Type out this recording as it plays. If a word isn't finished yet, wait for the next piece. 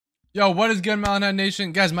Yo, what is good, Melonhead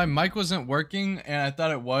Nation? Guys, my mic wasn't working, and I thought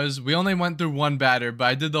it was. We only went through one batter, but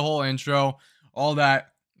I did the whole intro, all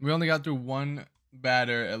that. We only got through one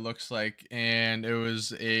batter, it looks like, and it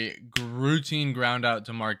was a routine ground out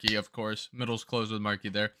to Marky, of course. Middle's closed with Marky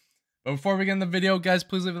there. But before we get in the video, guys,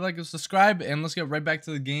 please leave a like and subscribe, and let's get right back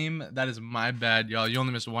to the game. That is my bad, y'all. You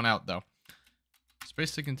only missed one out, though.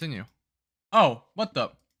 Space to continue. Oh, what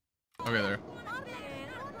the? Okay, there.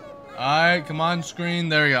 Alright, come on, screen.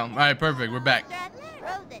 There we go. Alright, perfect. We're back.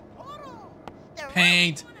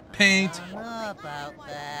 Paint. Paint.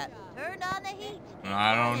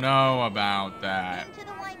 I don't know about that.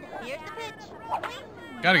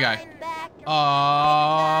 Got a guy.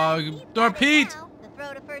 Throw it, Pete.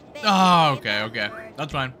 Oh, okay, okay.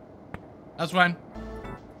 That's fine. That's fine.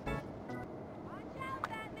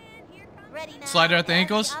 Slider at the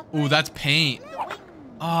ankles. Ooh, that's paint.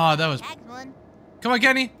 Oh, that was... Come on,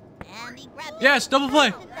 Kenny. Yes, double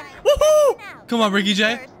play. Woohoo! Come on, Ricky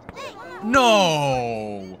J.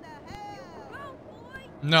 No.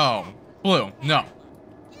 No. Blue. No.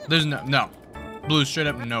 There's no. Blue, straight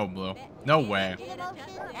up no, Blue. No way.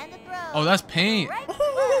 Oh, that's paint.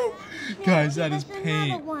 Guys, that is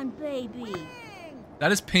paint.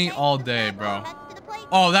 That is paint all day, bro.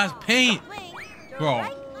 Oh, that's paint. Bro.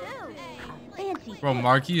 Bro,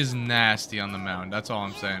 Marky is nasty on the mound. That's all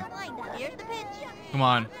I'm saying. Come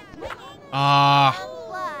on.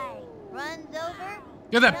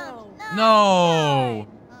 Get that. No.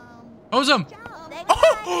 Hose him.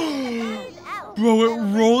 Oh. Bro, it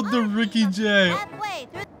rolled the Ricky J.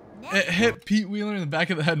 It hit Pete Wheeler in the back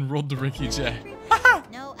of the head and rolled the Ricky J.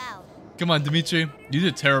 Come on, Dimitri. You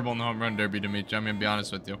did terrible in the home run derby, Dimitri. I'm going to be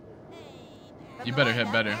honest with you. You better hit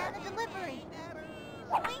better.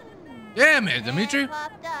 Damn it, Dimitri.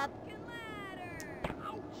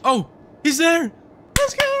 Oh, he's there.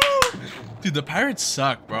 Let's go. Dude, the Pirates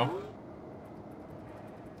suck, bro.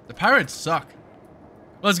 The Pirates suck.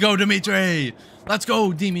 Let's go, Dimitri. Let's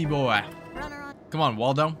go, Demi boy. Come on,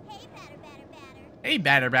 Waldo. Hey,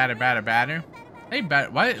 batter. Hey,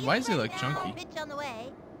 why does he look chunky?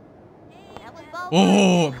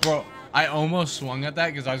 Oh, bro. I almost swung at that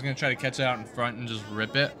because I was going to try to catch it out in front and just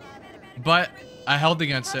rip it. But I held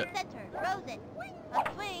against it.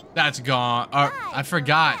 That's gone. I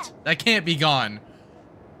forgot. That can't be gone.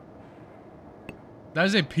 That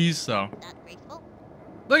is a piece, though.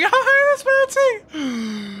 Look how high it's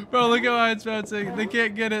bouncing! Bro, look how high it's bouncing. They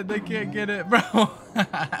can't get it. They can't get it, bro.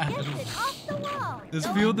 This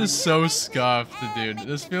field is so scuffed, dude.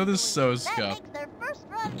 This field is so scuffed.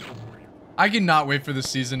 I cannot wait for the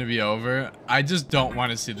season to be over. I just don't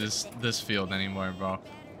want to see this field anymore, bro.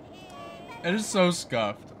 It is so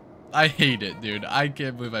scuffed. I hate it, dude. I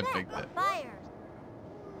can't believe I picked it.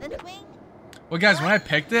 Well, guys, when I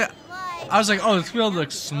picked it, I was like, oh, this field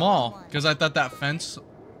looks small. Because I thought that fence,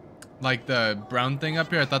 like the brown thing up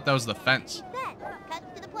here, I thought that was the fence.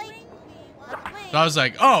 So I was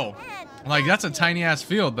like, oh, like that's a tiny ass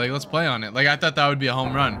field. Like, let's play on it. Like, I thought that would be a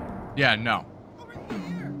home run. Yeah, no.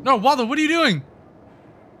 No, Waldo, what are you doing?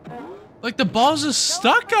 Like, the ball's just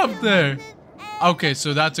stuck up there. Okay,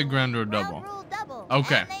 so that's a ground rule double.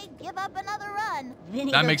 Okay.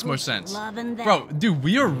 That makes more sense. Bro, dude,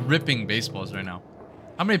 we are ripping baseballs right now.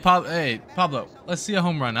 How many Hey, Pablo, let's see a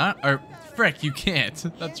home run, huh? Or, frick, you can't.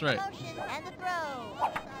 That's right.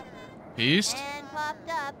 Beast.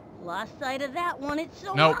 Lost sight of that one. It's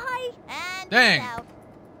so nope. high. Dang.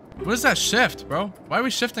 What is that shift, bro? Why are we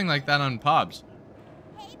shifting like that on Pobs?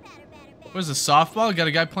 What is this, softball? Got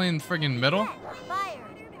a guy playing friggin' middle?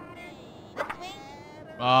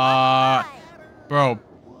 Bro,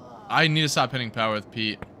 I need to stop hitting power with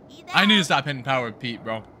Pete. I need to stop hitting power with Pete,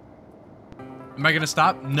 bro. Am I gonna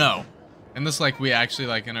stop? No. Unless, like, we actually,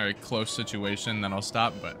 like, in a close situation, then I'll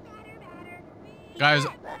stop, but... Guys,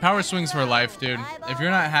 power swings for life, dude. If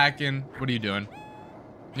you're not hacking, what are you doing?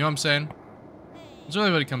 You know what I'm saying? That's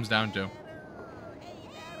really what it comes down to.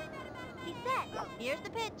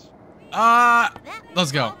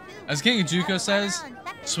 Let's go. As King Juco says,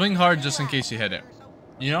 swing hard just in case you hit it.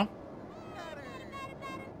 You know?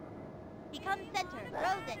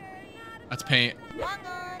 That's paint.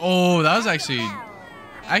 Oh, that was actually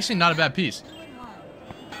not a bad piece.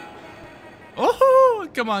 Oh,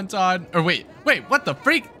 come on, Todd. Or wait, what the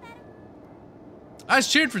freak? I was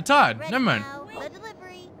cheered for Todd. Never mind.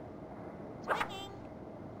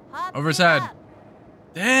 Over his head.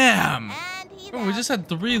 Damn. Bro, we just had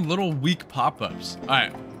 3 little weak pop-ups. All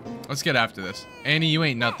right, let's get after this. Annie, you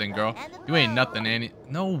ain't nothing, girl. You ain't nothing, Annie.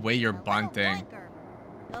 No way you're bunting.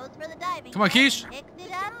 Come on, Keish.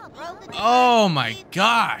 Oh my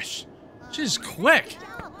gosh. She's quick.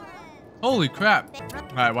 Holy crap.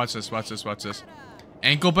 All right, watch this, watch this, watch this.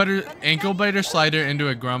 Ankle biter slider into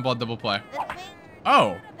a ground ball double play.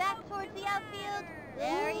 Oh. Back towards the outfield.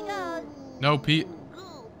 There he goes. No, Pete.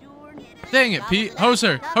 Dang it, Pete. Hose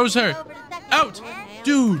her. Hose her. Out.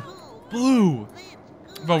 Dude. Blue.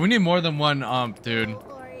 Bro, we need more than one ump, dude.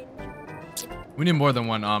 We need more than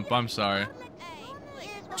one ump. I'm sorry.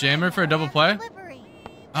 Jammer for a double play?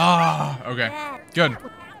 Ah, okay. Good.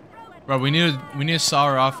 Bro, we need to saw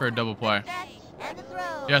her off for a double play.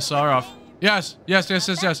 Yes, saw her off. Yes, yes, yes,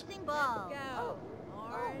 yes, yes.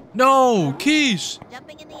 No, Keish.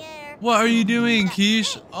 What are you doing,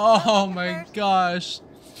 Keish? Oh my gosh.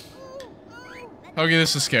 Okay,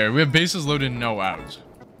 this is scary. We have bases loaded, no outs.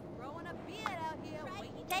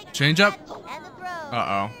 Change up.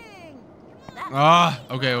 Uh-oh. Ah,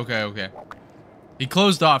 okay, okay, okay. He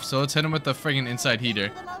closed off, so let's hit him with the friggin' inside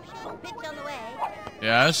heater.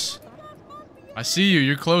 Yes. I see you.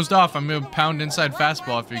 You're closed off. I'm gonna pound inside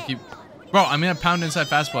fastball if you keep... Bro, I'm gonna pound inside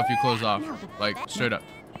fastball if you close off. Like, straight up.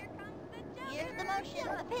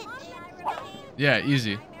 Yeah,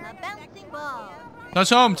 easy. Touch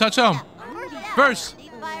home, touch home. First.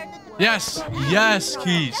 Yes, yes,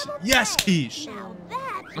 Keish. Yes, Keish.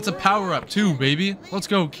 That's a power up too, baby. Let's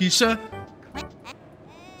go, Keisha.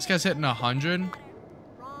 This guy's hitting 100.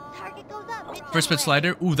 First pitch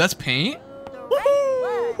slider. Ooh, that's paint.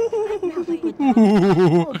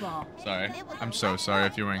 Sorry. I'm so sorry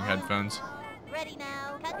if you're wearing headphones.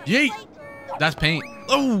 Yeet. That's paint.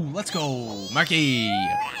 Oh, let's go, Marky.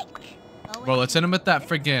 Bro, let's hit him with that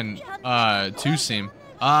freaking two-seam.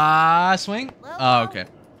 Swing. Oh, okay.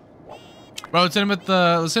 Bro, let's hit him with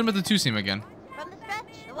the two-seam again.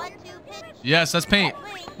 Yes, that's paint.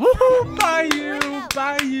 Woohoo! By you,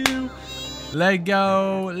 by you. Let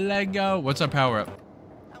go, let go. What's our power up?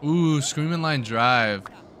 Ooh, screaming line drive.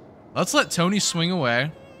 Let's let Tony swing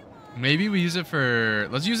away. Maybe we use it for.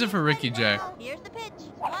 Let's use it for Ricky J.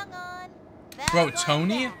 Bro,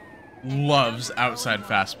 Tony loves outside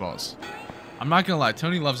fastballs. I'm not gonna lie,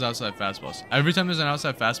 Tony loves outside fastballs. Every time there's an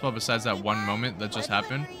outside fastball, besides that one moment that just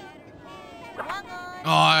happened. Oh,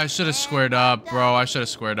 I should have squared up, bro. I should have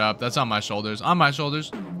squared up. That's on my shoulders. On my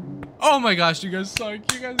shoulders. Oh my gosh, you guys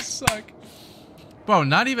suck. You guys suck. Bro,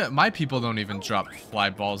 not even my people don't even drop fly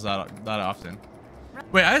balls that often.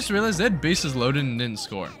 Wait, I just realized they had bases loaded and didn't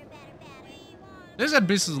score. They just had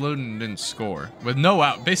bases loaded and didn't score. With no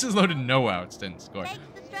out. Bases loaded, no outs, didn't score.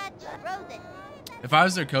 If I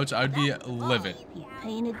was their coach, I'd be livid.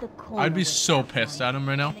 I'd be so pissed at him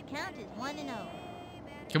right now.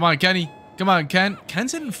 Come on, Kenny. Come on, Ken.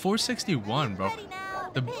 Ken's hitting 461, bro.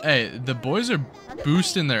 The boys are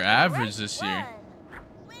boosting their average this year.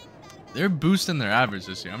 They're boosting their average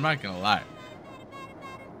this year. I'm not gonna lie.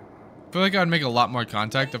 I feel like I'd make a lot more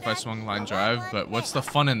contact if I swung line drive, but what's the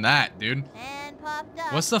fun in that, dude?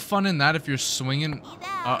 What's the fun in that if you're swinging?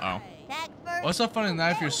 Uh-oh. What's the fun in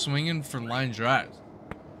that if you're swinging for line drives?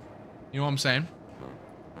 You know what I'm saying?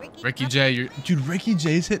 Ricky J, dude, Ricky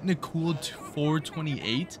J's hitting a cool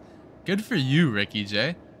 428. Good for you, Ricky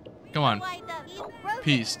J. Come on.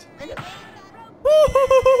 Peaced.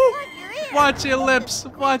 Watch your lips.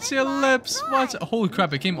 Watch your lips. Watch. Holy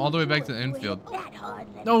crap, it came all the way back to the infield.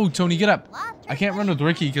 No, Tony, get up. I can't run with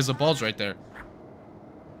Ricky because the ball's right there.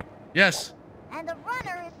 Yes.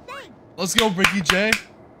 Let's go, Ricky J.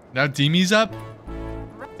 Now Demi's up.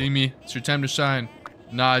 Demi, it's your time to shine.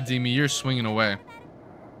 Nah, Demi, you're swinging away.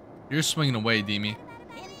 You're swinging away, Demi.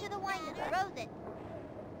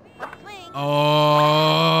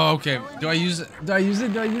 Oh, okay. Do I use it? Do I use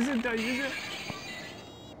it? Do I use it? Do I use it?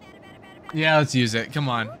 Yeah, let's use it. Come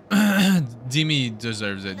on. Demi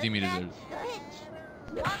deserves it. Demi deserves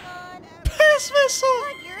it. Piss missile!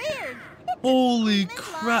 Holy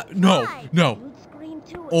crap. No, no.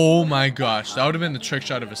 Oh my gosh. That would have been the trick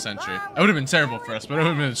shot of a century. That would have been terrible for us, but it would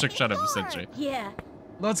have been the trick shot of a century. Yeah.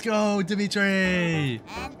 Let's go, Dimitri.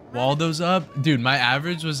 Waldo's up. Dude, my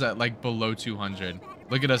average was at like below 200.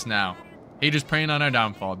 Look at us now. Haters praying on our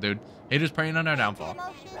downfall, dude. Haters praying on our downfall.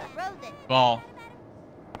 Ball.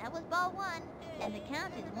 That was ball one, and the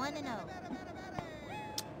count is 1-0.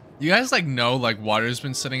 You guys like know like water's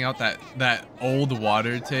been sitting out that old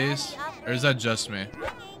water taste? Or is that just me?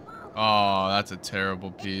 Oh, that's a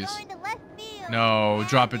terrible piece. No,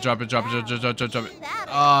 drop it, drop it, drop it, drop it, drop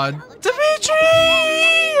it. Dimitri!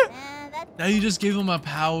 Now you just gave him a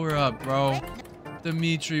power up, bro.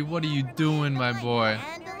 Dimitri, what are you doing, my boy?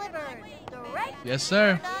 Yes,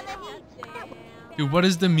 sir. Dude, what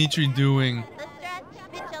is Dimitri doing?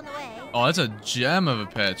 Oh, that's a gem of a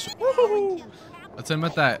pitch. Woo-hoo. Let's hit him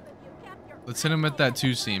with that. Let's hit him with that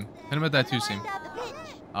two-seam. Hit him with that two-seam.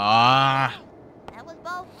 Ah.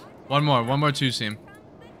 One more two seam.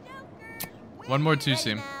 One more two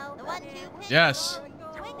seam. Yes.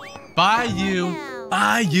 By you,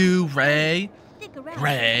 Ray.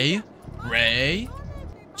 Ray.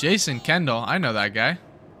 Jason Kendall. I know that guy.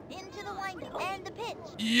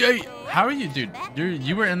 Yay. How are you, dude?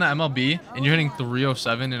 You were in the MLB and you're hitting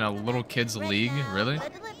 307 in a little kids league? Really?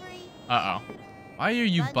 Uh-oh. Why are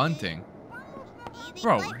you bunting?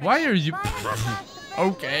 Bro, why are you...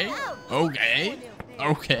 Okay.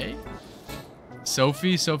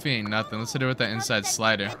 Sophie ain't nothing. Let's hit her with that inside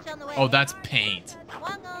slider. Oh, that's paint.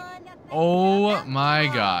 Oh my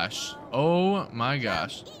gosh.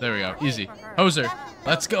 There we go. Easy. Hoser.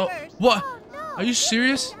 Let's go. What? Are you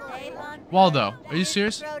serious? Waldo, are you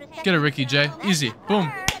serious? Get it, Ricky J. Easy.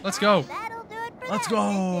 Boom. Let's go.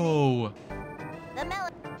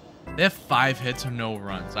 They have 5 hits or no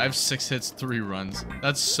runs. I have 6 hits, 3 runs.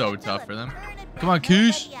 That's so tough for them. Come on,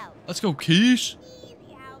 Keish. Let's go, Keish.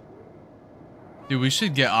 Dude, we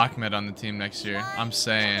should get Ahmed on the team next year. I'm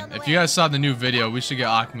saying. If you guys saw the new video, we should get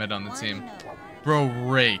Ahmed on the team. Bro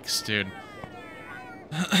rakes, dude.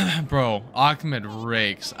 Bro, Ahmed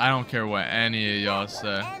rakes. I don't care what any of y'all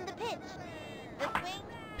say.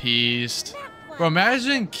 Peaced. Bro,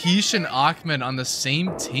 imagine Keish and Ahmed on the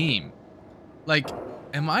same team. Like,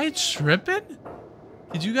 am I tripping?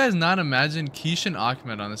 Could you guys not imagine Keish and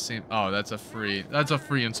Ahmed on the same... Oh, that's a free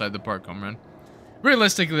inside the park home run.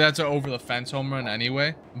 Realistically, that's an over the fence home run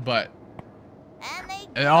anyway, but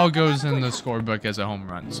it all goes in the scorebook as a home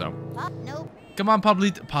run, so. Come on,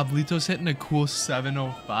 Pablito. Pablito's hitting a cool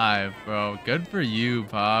 705, bro. Good for you,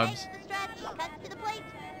 Pobs.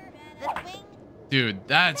 Dude,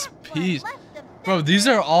 that's peace. Bro, these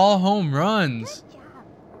are all home runs.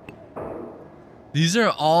 This is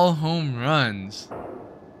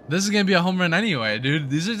gonna be a home run anyway,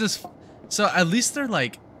 dude. These are just... So, at least they're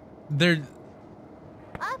like...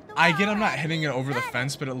 I get I'm not hitting it over the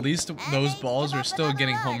fence, but at least those balls are still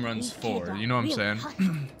getting home runs for. You know what I'm saying?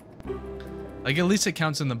 Like, at least it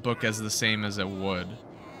counts in the book as the same as it would.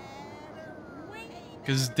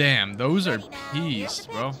 Because, damn, those are peace,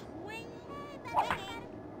 bro.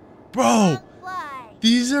 Bro!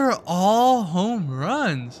 These are all home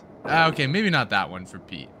runs. Okay, maybe not that one for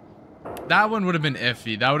Pete. That one would have been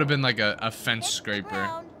iffy. That would have been like a fence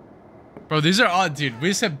scraper. Bro, these are all... Dude, we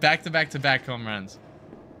just hit back-to-back-to-back home runs.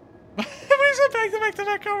 We just hit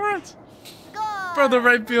back-to-back-to-back home runs. Bro, the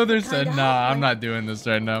right fielder said, nah, I'm not doing this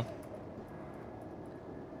right now.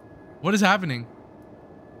 What is happening?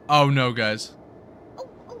 Oh, no, guys.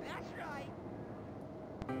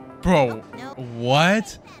 Bro,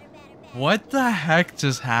 what? What the heck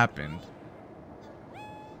just happened?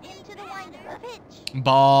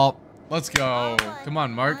 Ball. Let's go. Come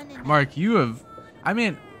on, Mark. Mark, you have... I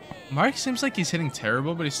mean, Mark seems like he's hitting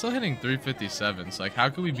terrible, but he's still hitting 357. So, like, how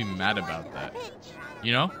could we be mad about that?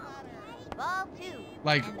 You know?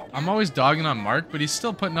 Like, I'm always dogging on Mark, but he's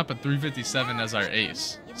still putting up a 357 as our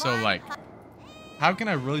ace. So, like, how can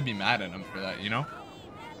I really be mad at him for that, you know?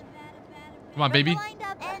 Come on, baby.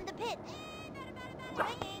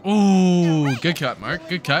 Ooh, good cut, Mark.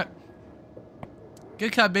 Good cut.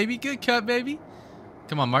 Good cut, baby. Good cut, baby.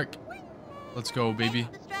 Come on, Mark. Let's go, baby.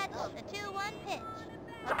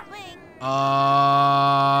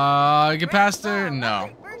 Get past her? No.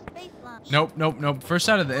 Nope. First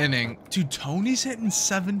out of the inning. Dude, Tony's hitting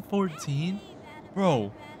 714?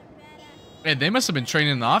 Bro. Man, they must have been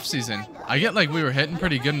training in the offseason. I get like we were hitting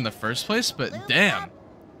pretty good in the first place, but damn.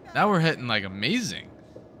 Now we're hitting like amazing.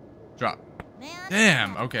 Drop.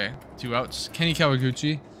 Damn. Okay. 2 outs. Kenny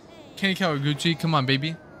Kawaguchi. Come on,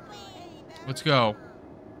 baby. Let's go.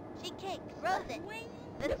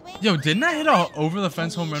 Yo, didn't I hit a over the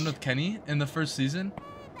fence home run with Kenny in the first season?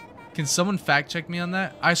 Can someone fact check me on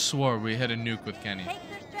that? I swore we hit a nuke with Kenny.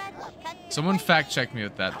 Someone fact check me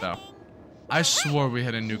with that though. I swore we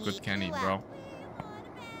hit a nuke with Kenny, bro.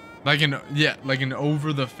 Like an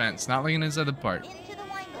over the fence, not like an inside the park.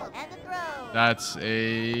 That's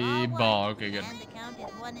a ball. Okay, good.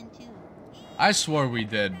 I swore we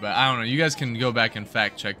did, but I don't know. You guys can go back and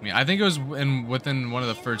fact check me. I think it was within one of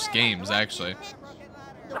the first games, actually.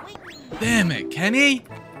 Damn it, Kenny!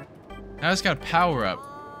 Now it's got a power up.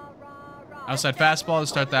 Outside fastball to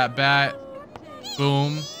start that bat.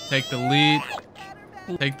 Boom. Take the lead.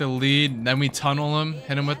 Then we tunnel him.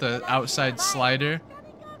 Hit him with the outside slider.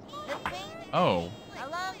 Oh.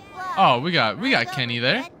 Oh, we got Kenny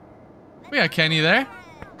there.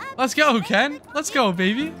 Let's go, Ken. Let's go,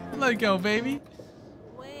 baby. Let's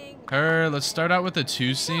start out with a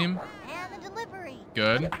 2-seam.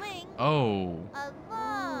 Good. Oh.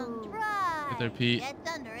 Get there, Pete.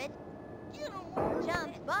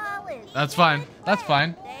 That's fine.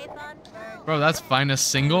 Bro, that's finest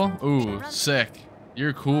single. Ooh, sick.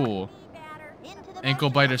 You're cool. Ankle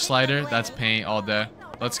biter slider. That's paint all day.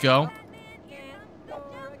 Let's go.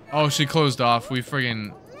 Oh, she closed off. We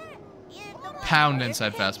friggin' pound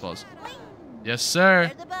inside fastballs. Yes,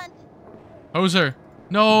 sir. Hoser.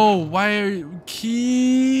 No, why are you...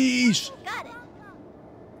 Quiche.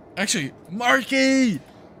 Actually, Marky.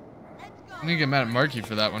 I'm gonna get mad at Marky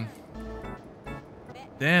for that one.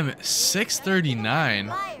 Damn it,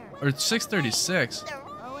 639 or 636.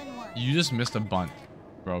 You just missed a bunt,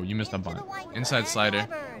 bro. You missed a bunt. Inside slider.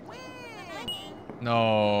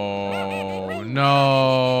 No,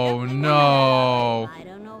 no, no.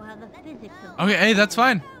 Okay, hey, that's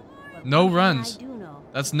fine. No runs.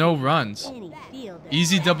 That's no runs.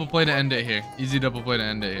 Easy double play to end it here. Easy double play to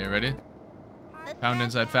end it here. Ready? Pound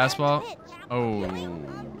inside fastball. Oh,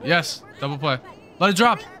 yes. Double play. Let it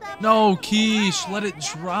drop. No, Quiche. Let it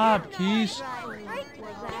drop, Quiche.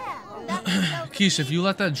 Quiche, if you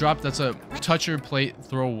let that drop, that's a touch your plate,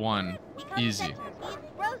 throw one. Easy.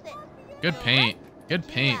 Good paint. Good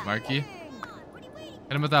paint, Marky. Hit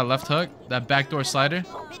him with that left hook. That backdoor slider.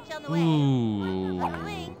 Ooh.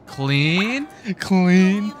 Clean.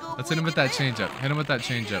 Clean. Let's hit him with that changeup. Hit him with that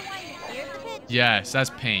changeup. Yes,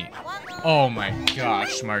 that's paint. Oh my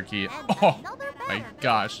gosh, Marky. Oh my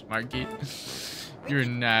gosh, Marky. You're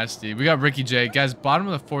nasty. We got Ricky J. Guys, bottom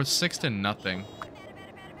of the fourth, 6-0.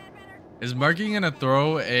 Is Marky gonna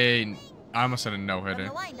throw a... I almost said a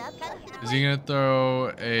no-hitter. Is he gonna throw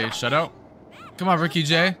a shutout? Come on, Ricky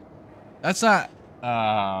J. That's not...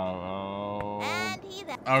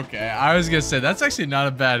 okay, I was gonna say, that's actually not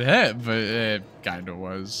a bad hit, but it kinda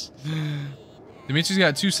was. Dimitri's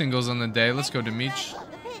got 2 singles on the day. Let's go, Dimitri.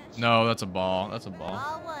 No, that's a ball. That's a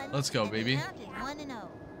ball. Let's go, baby.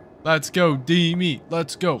 Let's go, D-Me.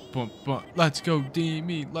 Let's go. Boom, boom. Let's go,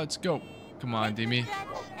 D-Me. Let's go. Come on, D-Me.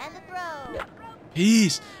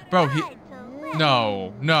 Peace. Bro, he...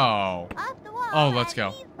 No, no. Oh, let's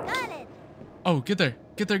go. Oh, get there.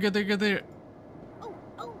 Get there, get there, get there.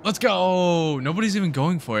 Let's go. Nobody's even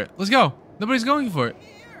going for it. Let's go. Nobody's going for it.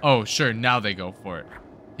 Oh, sure. Now they go for it.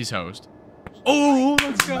 He's hosed. Oh,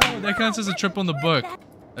 let's go. That counts as a triple in the book.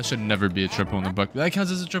 That should never be a triple in the book. That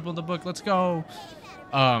counts as a triple in the book. Let's go.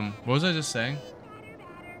 What was I just saying?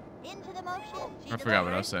 I forgot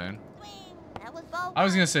what I was saying. I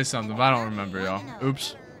was gonna say something, but I don't remember, y'all.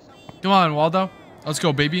 Oops. Come on, Waldo. Let's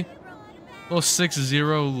go, baby. Little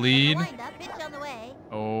 6-0 lead.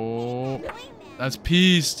 Oh, that's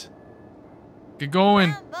pieced. Get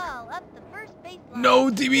going. No,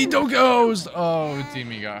 Demi, don't get hosed. Oh,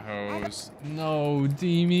 Demi got hosed. No,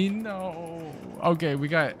 Demi, no. Okay, we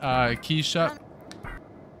got Quiche up.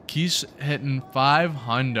 Quiche hitting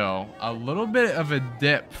 500. A little bit of a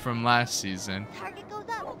dip from last season.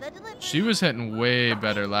 She was hitting way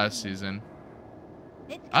better last season.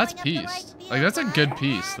 That's pieced. Like, that's a good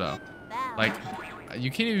piece, though. Like,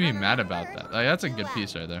 you can't even be mad about that. Like, that's a good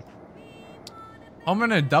piece right there. Home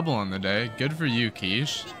run and a double on the day. Good for you,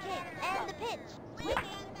 Quiche.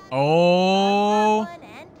 Oh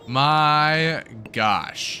my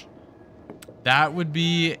gosh. That would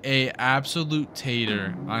be a absolute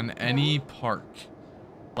tater on any park.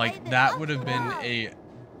 Like, that would have been a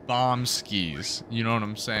bomb skis. You know what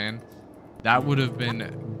I'm saying? That would have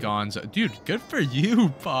been gonzo. Dude, good for you,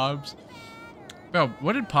 Pobbs. Bro,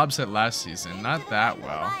 what did Pobbs hit last season? Not that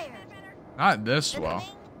well. Not this well.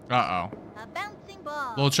 Uh-oh.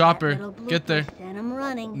 Little chopper. Get there.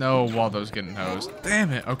 No, Waldo's getting hosed.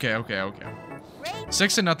 Damn it. Okay, okay, okay.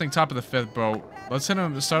 6-0, top of the 5th, bro. Let's hit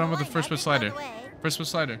him. Start him with the first pitch slider. First pitch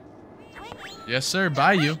slider. Yes, sir.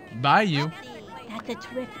 By you. By you.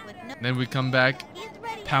 Then we come back.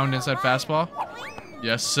 Pound inside fastball.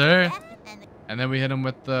 Yes, sir. And then we hit him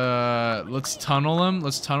with the... Let's tunnel him.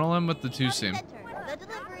 Let's tunnel him with the 2-seam.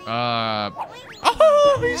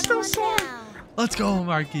 Oh, he's so sorry. Let's go,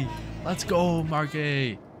 Marky. Let's go,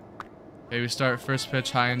 Marky. Okay, we start first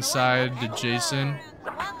pitch high inside to Jason.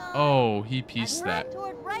 Oh, he pieced that.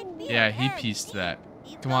 Yeah, he pieced that.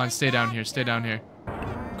 Come on, stay down here. Stay down here.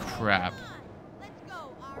 Crap.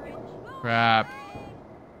 Crap.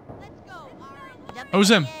 Hose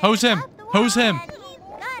him. Hose him. Hose him.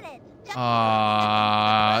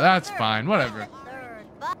 That's fine. Whatever.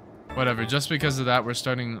 Whatever. Just because of that, we're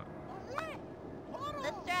starting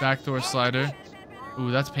backdoor slider.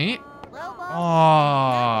 Ooh, that's paint?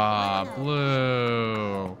 Oh,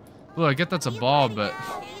 blue. Blue, I get that's a ball, but...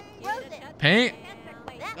 Paint?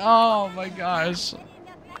 Oh my gosh.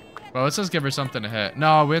 Well, let's just give her something to hit.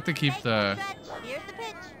 No, we have to keep the...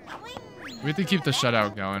 We have to keep the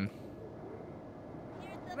shutout going.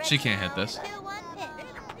 She can't hit this.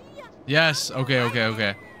 Yes. Okay, okay,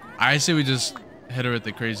 okay. I say we just hit her with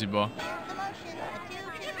the crazy ball. The motion, a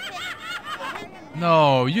 2-2-6.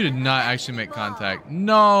 No, you did not actually make contact.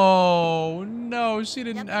 No, no, she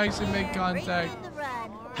didn't actually make contact.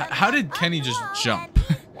 How did Kenny just jump?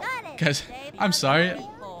 Guys, I'm sorry.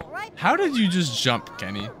 How did you just jump,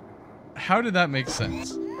 Kenny? How did that make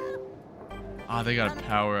sense? Oh, they got a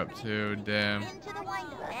power up too. Damn.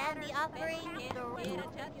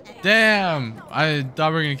 Damn. I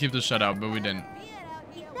thought we were gonna keep the shutout, but we didn't.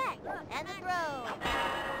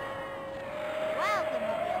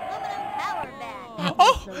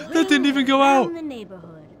 Oh, that didn't even go out. It didn't even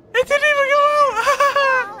go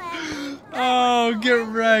out. Oh, get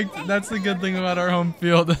wrecked. That's the good thing about our home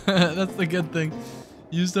field. That's the good thing.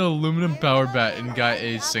 Used the aluminum power bat and got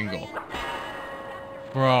a single.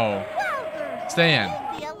 Bro. Stay in.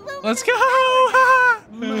 Let's go.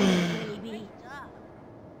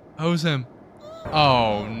 Hose him.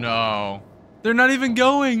 Oh, no. They're not even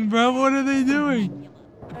going, bro. What are they doing?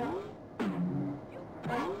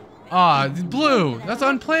 Ah, blue. That's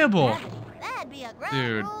unplayable.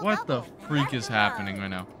 Dude, what the freak is happening right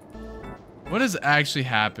now? What is actually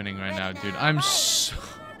happening right now, dude? I'm so...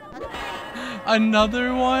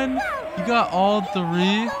 Another one? You got all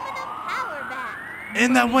three?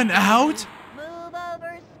 And that went out? Move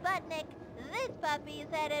over, Sputnik. This puppy's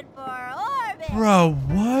headed for orbit. Bro,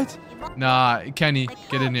 what? Nah, Kenny,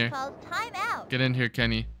 get in here. Time out. Get in here,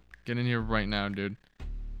 Kenny. Get in here right now, dude.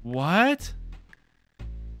 What?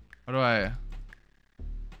 How do I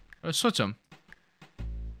switch them?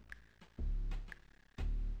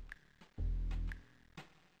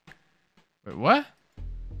 Wait, what?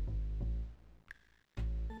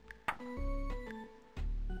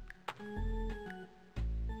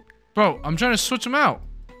 Bro, I'm trying to switch them out.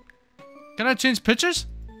 Can I change pictures?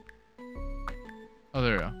 Oh,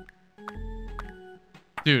 there we go.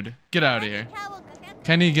 Dude, get out of here.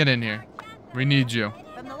 Kenny, get in here. We need you.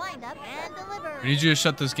 From the windup and deliver. We need you to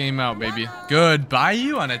shut this game out, baby. Good. Buy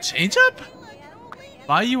you on a changeup?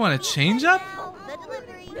 Buy you on a changeup? The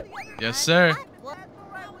delivery. Yes, sir.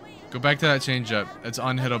 Go back to that changeup. It's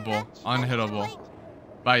unhittable. Unhittable.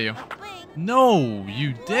 Buy you. No,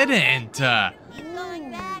 you didn't.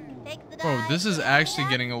 Bro, this is actually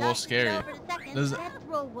getting a little scary.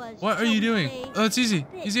 What are you doing? Oh, it's easy.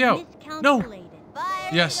 Easy out. No.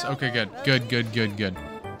 Yes. Okay, good. Good, good, good, good.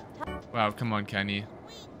 Wow, come on, Kenny.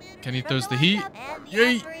 Kenny throws the heat.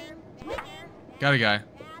 Yay. Got a guy.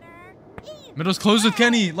 Middle's closed with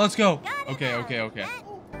Kenny. Let's go. Okay, okay, okay.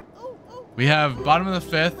 We have bottom of the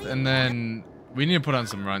fifth, and then we need to put on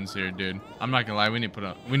some runs here, dude. I'm not gonna lie. We need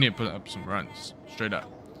to put up some runs. Straight up.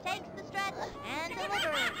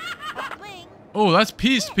 Oh, that's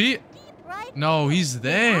Peace, Pete. No, he's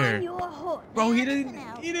there. Bro, he didn't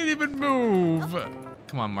even move.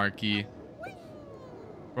 Come on, Marky.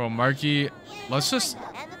 Bro, Marky, let's just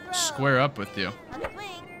square up with you.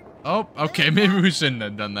 Oh, okay, maybe we shouldn't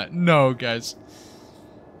have done that. No, guys.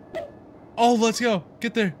 Oh, let's go.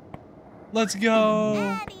 Get there. Let's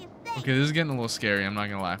go. Okay, this is getting a little scary. I'm not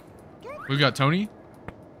gonna lie. We got Tony.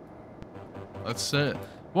 Let's sit.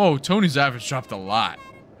 Whoa, Tony's average dropped a lot.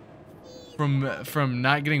 From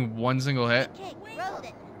not getting one single hit.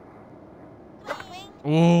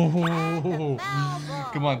 Oh,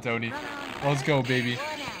 come on, Tony. Let's go, baby.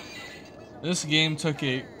 This game took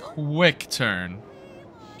a quick turn.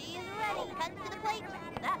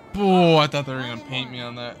 Oh, I thought they were gonna paint me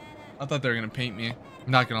on that. I thought they were gonna paint me.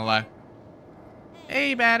 I'm not gonna lie.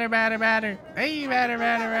 Hey, batter, batter, batter. Hey, batter,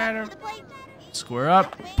 batter, batter. Square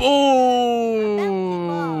up.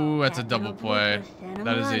 Oh, that's a double play.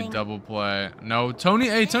 That is a double play. No, Tony.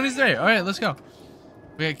 Hey, Tony's there. All right, let's go.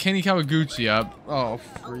 We got Kenny Kawaguchi up. Oh,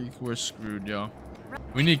 freak. We're screwed, yo.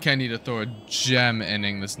 We need Kenny to throw a gem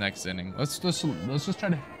inning this next inning. Let's just try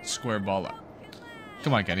to square ball up.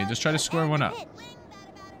 Come on, Kenny. Just try to square one up.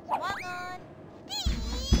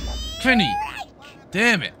 Kenny.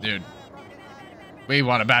 Damn it, dude. We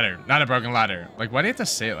want a batter, not a broken ladder. Like, why do you have to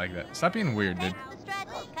say it like that? Stop being weird, dude.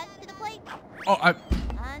 Oh,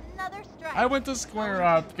 I went to square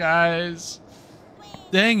up, guys.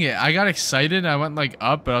 Dang it. I got excited. I went, like,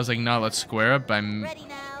 up, but I was like, no, let's square up.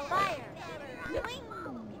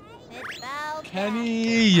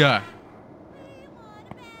 Kenny.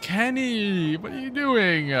 Kenny, what are you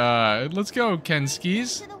doing? Let's go,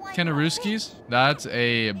 Kenskis. Kennaruskis. That's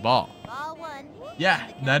a ball. Yeah,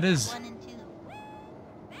 that is.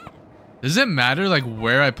 Does it matter, like,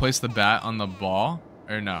 where I place the bat on the ball?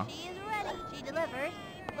 Or no?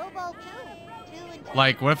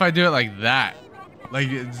 Like, what if I do it like that? Like,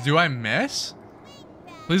 do I miss?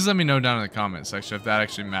 Please let me know down in the comment section if that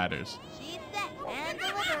actually matters.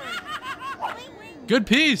 Good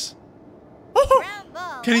piece. Ground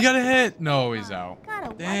ball. Can he get a hit? No, he's out. Gotta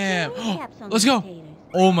watch Damn. your kneecaps on Let's these go. taters.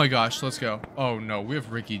 Oh my gosh, let's go. Oh no, we have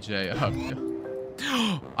Ricky J up.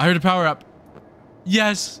 I heard a power up.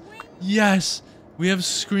 Yes. Yes. We have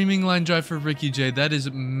screaming line drive for Ricky J. That is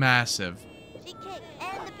massive. She kicks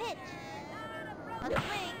and the pitch. A swing.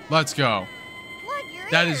 Let's go. Plug your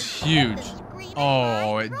That ears. is huge. The screaming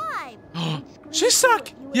Oh, line it- drive. She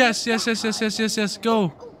suck. Yes, yes, yes, yes, yes, yes, yes.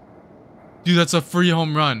 Go. Dude, that's a free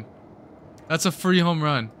home run. That's a free home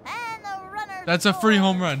run. And the runner That's a free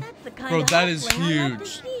home run. That's the kind Bro, of that is hustling I like to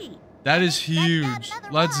huge. see. That is huge.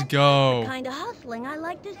 Let's go. Kind of hustling I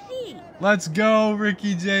like to see. Let's go,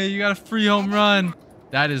 Ricky J. You got a free home run.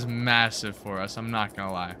 That is massive for us. I'm not going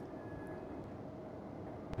to lie.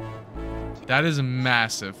 That is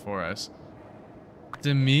massive for us.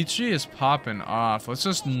 Dimitri is popping off. Let's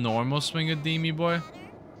just normal swing a Demi boy.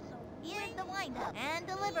 Here's the windup and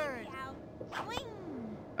delivered.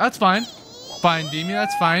 Swing. That's fine. Fine, Demi.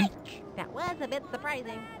 That's fine. That was a bit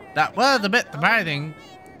surprising. That was a bit surprising.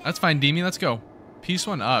 That's fine, Demi. Let's go. Piece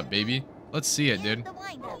one up, baby. Let's see it, dude. The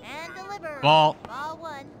windup and delivered. Ball. Ball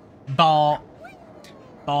one. Ball.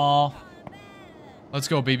 Ball. Let's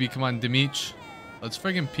go, baby. Come on, Dimitri. Let's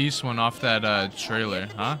friggin' piece one off that trailer,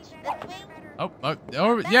 huh? The swing.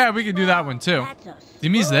 Oh, yeah, we could do that one too. That's a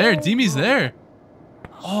Demi's there. Demi's there.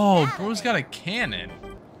 Oh, bro's got a cannon.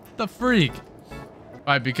 What the freak? All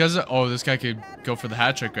right, because oh, this guy could go for the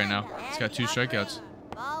hat trick right now. He's got 2 strikeouts.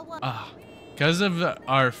 Ball one. Ah, because of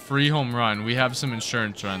our free home run, we have some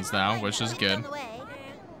insurance runs now, which is good. On the way.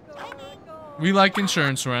 We like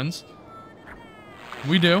insurance runs.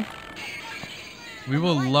 We do. We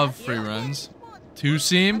will love free runs.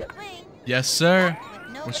 2-seam. Swing. Yes, sir.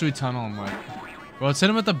 With no What should we tunnel him with? Well, let's hit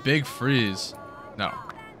him with the big freeze. No.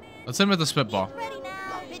 Let's hit him with the spitball. ready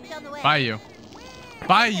now. Pitch on the way. By you.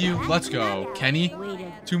 By you. Let's go. Kenny.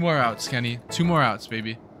 waited. 2 more outs, Kenny. 2 more outs,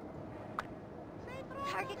 baby.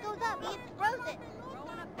 Target goes up. He throws it.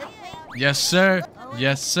 The swing. Yes, sir.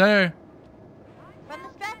 Yes, sir. From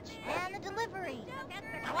the stretch and the delivery.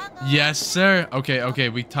 Swung on. Yes, sir. Okay, okay.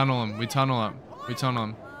 We tunnel him. We tunnel him. We tunnel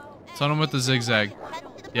him. Tunnel him with the zigzag.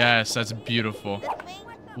 Cut to the Yes, that's beautiful. The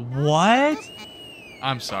swing. What?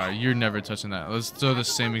 I'm sorry. You're never touching that. Let's throw the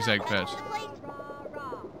same exact pitch. To the plate.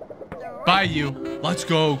 By you. Let's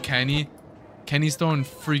go, Kenny. Kenny's throwing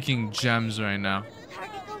freaking gems right now.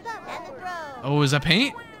 Target goes up and the throw. Oh, is that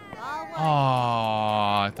paint? Ball one.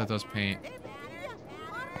 Oh, I thought that was paint.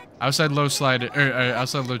 Outside low slider, or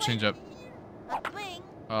outside low changeup. A swing.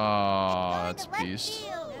 Oh, Going that's to left beast.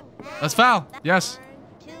 field. That's foul. Yes.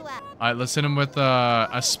 2 out. All right, let's hit him with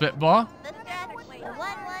a spitball. The stretch. The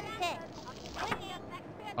 1-1 pitch.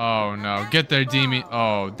 Oh no, get there, Demi.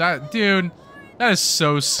 Oh, that dude, that is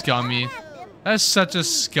so scummy. That's such a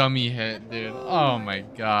scummy hit, dude. Oh my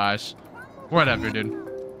gosh. Whatever, dude.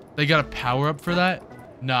 They got a power up for that?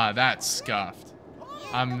 Nah, that's scuffed.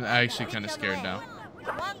 I'm actually kind of scared now.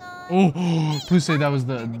 Swung on. Oh, please say that was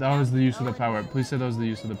the use of the power up. Please say that was the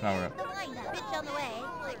use of the power up. The windup. Pitch on the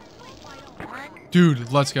way. One.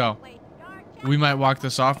 Dude, let's go. We might walk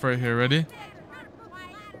this off right here. Ready?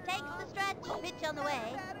 Takes the stretch. Pitch on the way.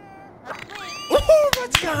 A swing. Oh,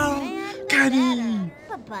 let's go, And the Kenny. batter.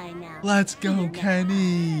 Bye-bye now. Let's go,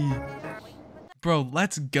 Kenny. Bro,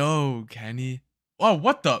 let's go, Kenny. Oh,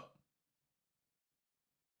 what the?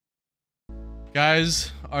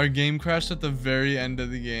 Guys, our game crashed at the very end of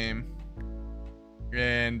the game.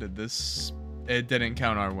 And it didn't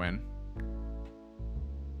count our win.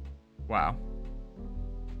 Wow.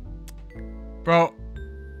 Bro,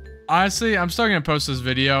 honestly, I'm still gonna post this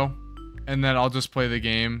video. And then I'll just play the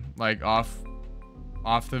game, like, off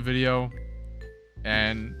the video.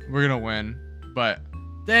 And we're gonna win. But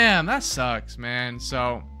damn, that sucks, man.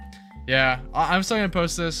 So yeah, I'm still gonna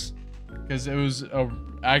post this because it was a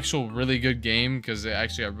actual really good game, because it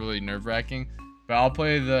actually got really nerve-wracking. But I'll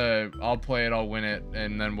play it, I'll win it,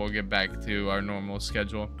 and then we'll get back to our normal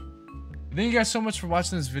schedule. Thank you guys so much for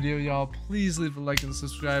watching this video, y'all. Please leave a like and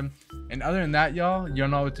subscribe. And other than that, y'all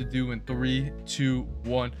know what to do in 3, 2,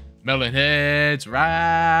 1. Melon heads,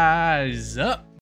 rise up.